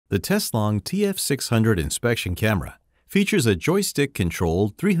The Teslong TF600 inspection camera features a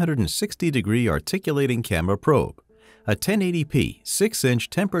joystick-controlled 360-degree articulating camera probe, a 1080p 6-inch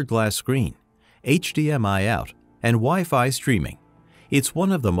tempered glass screen, HDMI out, and Wi-Fi streaming. It's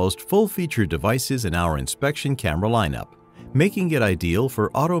one of the most full-featured devices in our inspection camera lineup, making it ideal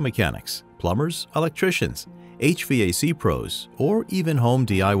for auto mechanics, plumbers, electricians, HVAC pros, or even home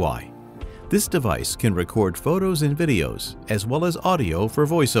DIY. This device can record photos and videos, as well as audio for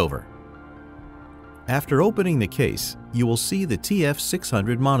voiceover. After opening the case, you will see the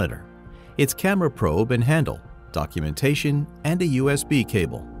TF600 monitor, its camera probe and handle, documentation, and a USB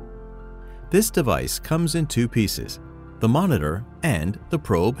cable. This device comes in two pieces, the monitor and the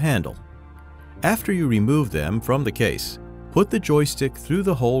probe handle. After you remove them from the case, put the joystick through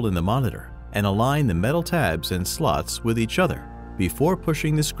the hole in the monitor and align the metal tabs and slots with each other before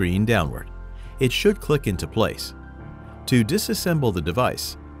pushing the screen downward. It should click into place. To disassemble the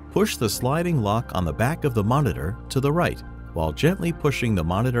device, push the sliding lock on the back of the monitor to the right while gently pushing the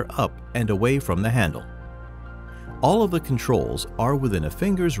monitor up and away from the handle. All of the controls are within a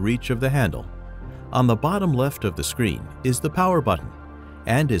finger's reach of the handle. On the bottom left of the screen is the power button,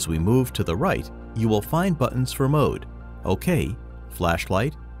 and as we move to the right, you will find buttons for mode, OK,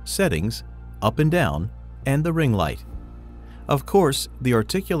 flashlight, settings, up and down, and the ring light. Of course, the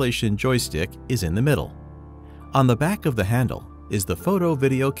articulation joystick is in the middle. On the back of the handle is the photo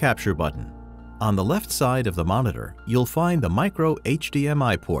video capture button. On the left side of the monitor, you'll find the micro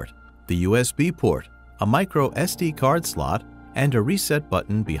HDMI port, the USB port, a micro SD card slot, and a reset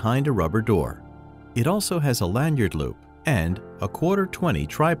button behind a rubber door. It also has a lanyard loop and a 1/4-20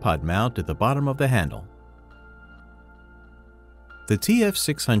 tripod mount at the bottom of the handle. The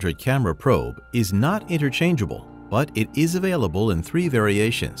TF600 camera probe is not interchangeable, but it is available in three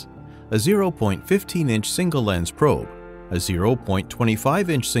variations: a 0.15-inch single-lens probe, a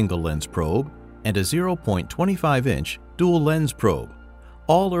 0.25-inch single-lens probe, and a 0.25-inch dual-lens probe.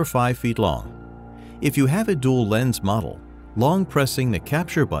 All are 5 feet long. If you have a dual-lens model, long pressing the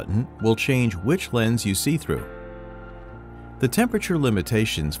capture button will change which lens you see through. The temperature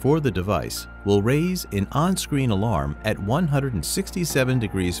limitations for the device will raise an on-screen alarm at 167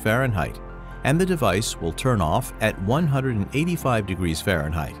 degrees Fahrenheit, and the device will turn off at 185 degrees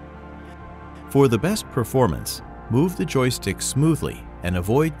Fahrenheit. For the best performance, move the joystick smoothly and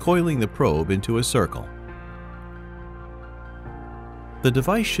avoid coiling the probe into a circle. The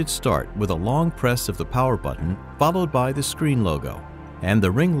device should start with a long press of the power button followed by the screen logo, and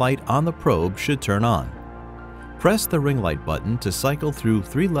the ring light on the probe should turn on. Press the ring light button to cycle through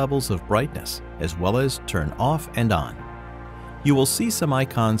 3 levels of brightness, as well as turn off and on. You will see some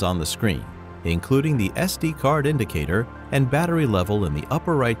icons on the screen, including the SD card indicator and battery level in the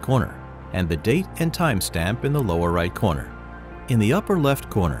upper right corner, and the date and timestamp in the lower right corner. In the upper left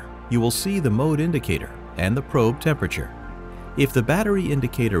corner, you will see the mode indicator and the probe temperature. If the battery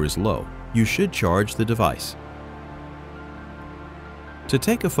indicator is low, you should charge the device. To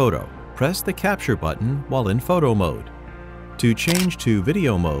take a photo, press the capture button while in photo mode. To change to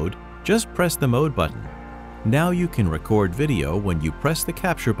video mode, just press the mode button. Now you can record video when you press the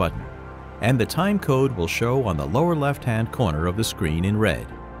capture button, and the time code will show on the lower left-hand corner of the screen in red.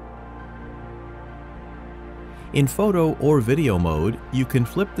 In photo or video mode, you can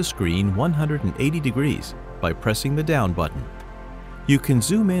flip the screen 180 degrees by pressing the down button. You can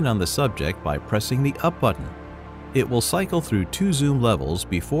zoom in on the subject by pressing the up button. It will cycle through 2 zoom levels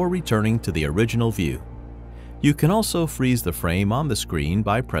before returning to the original view. You can also freeze the frame on the screen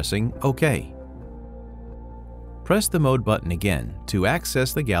by pressing OK. Press the mode button again to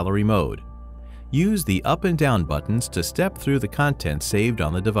access the gallery mode. Use the up and down buttons to step through the content saved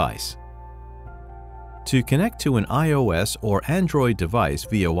on the device. To connect to an iOS or Android device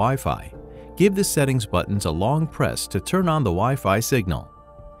via Wi-Fi, give the settings buttons a long press to turn on the Wi-Fi signal.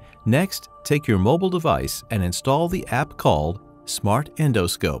 Next, take your mobile device and install the app called Smart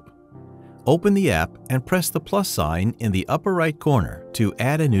Endoscope. Open the app and press the plus sign in the upper right corner to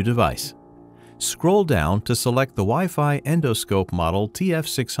add a new device. Scroll down to select the Wi-Fi endoscope model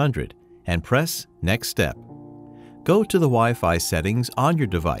TF600 and press Next Step. Go to the Wi-Fi settings on your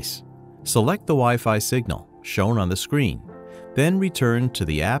device. Select the Wi-Fi signal shown on the screen, then return to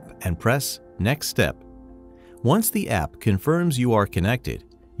the app and press Next Step. Once the app confirms you are connected,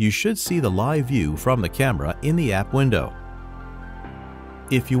 you should see the live view from the camera in the app window.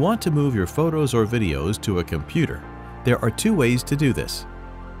 If you want to move your photos or videos to a computer, there are 2 ways to do this.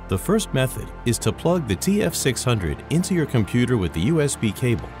 The first method is to plug the TF600 into your computer with the USB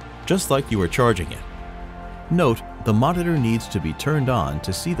cable, just like you were charging it. Note, the monitor needs to be turned on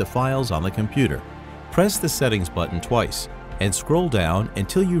to see the files on the computer. Press the settings button twice, and scroll down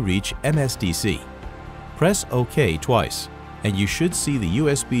until you reach MSDC. Press OK twice, and you should see the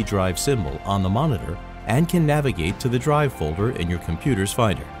USB drive symbol on the monitor and can navigate to the drive folder in your computer's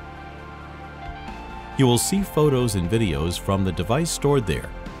Finder. You will see photos and videos from the device stored there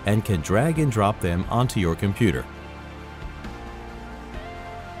and can drag and drop them onto your computer.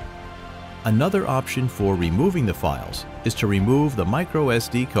 Another option for removing the files is to remove the micro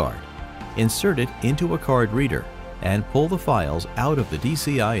SD card. Insert it into a card reader and pull the files out of the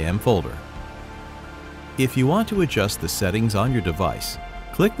DCIM folder. If you want to adjust the settings on your device,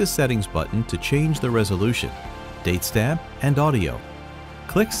 click the Settings button to change the resolution, date stamp, and audio.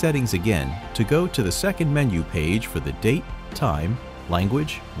 Click Settings again to go to the second menu page for the date, time,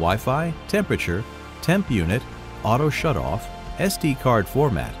 language, Wi-Fi, temperature, temp unit, auto shutoff, SD card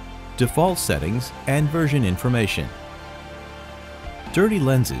format, default settings, and version information. Dirty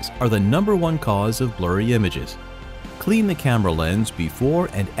lenses are the #1 cause of blurry images. Clean the camera lens before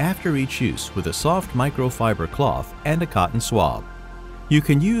and after each use with a soft microfiber cloth and a cotton swab. You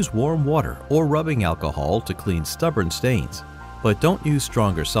can use warm water or rubbing alcohol to clean stubborn stains, but don't use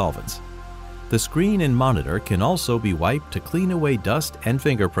stronger solvents. The screen and monitor can also be wiped to clean away dust and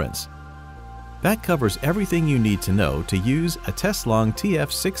fingerprints. That covers everything you need to know to use a Teslong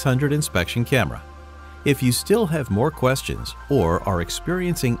TF600 inspection camera. If you still have more questions or are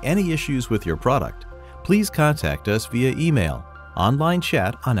experiencing any issues with your product, please contact us via email, online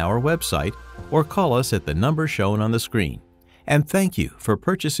chat on our website, or call us at the number shown on the screen. And thank you for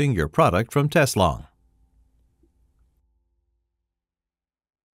purchasing your product from Teslong.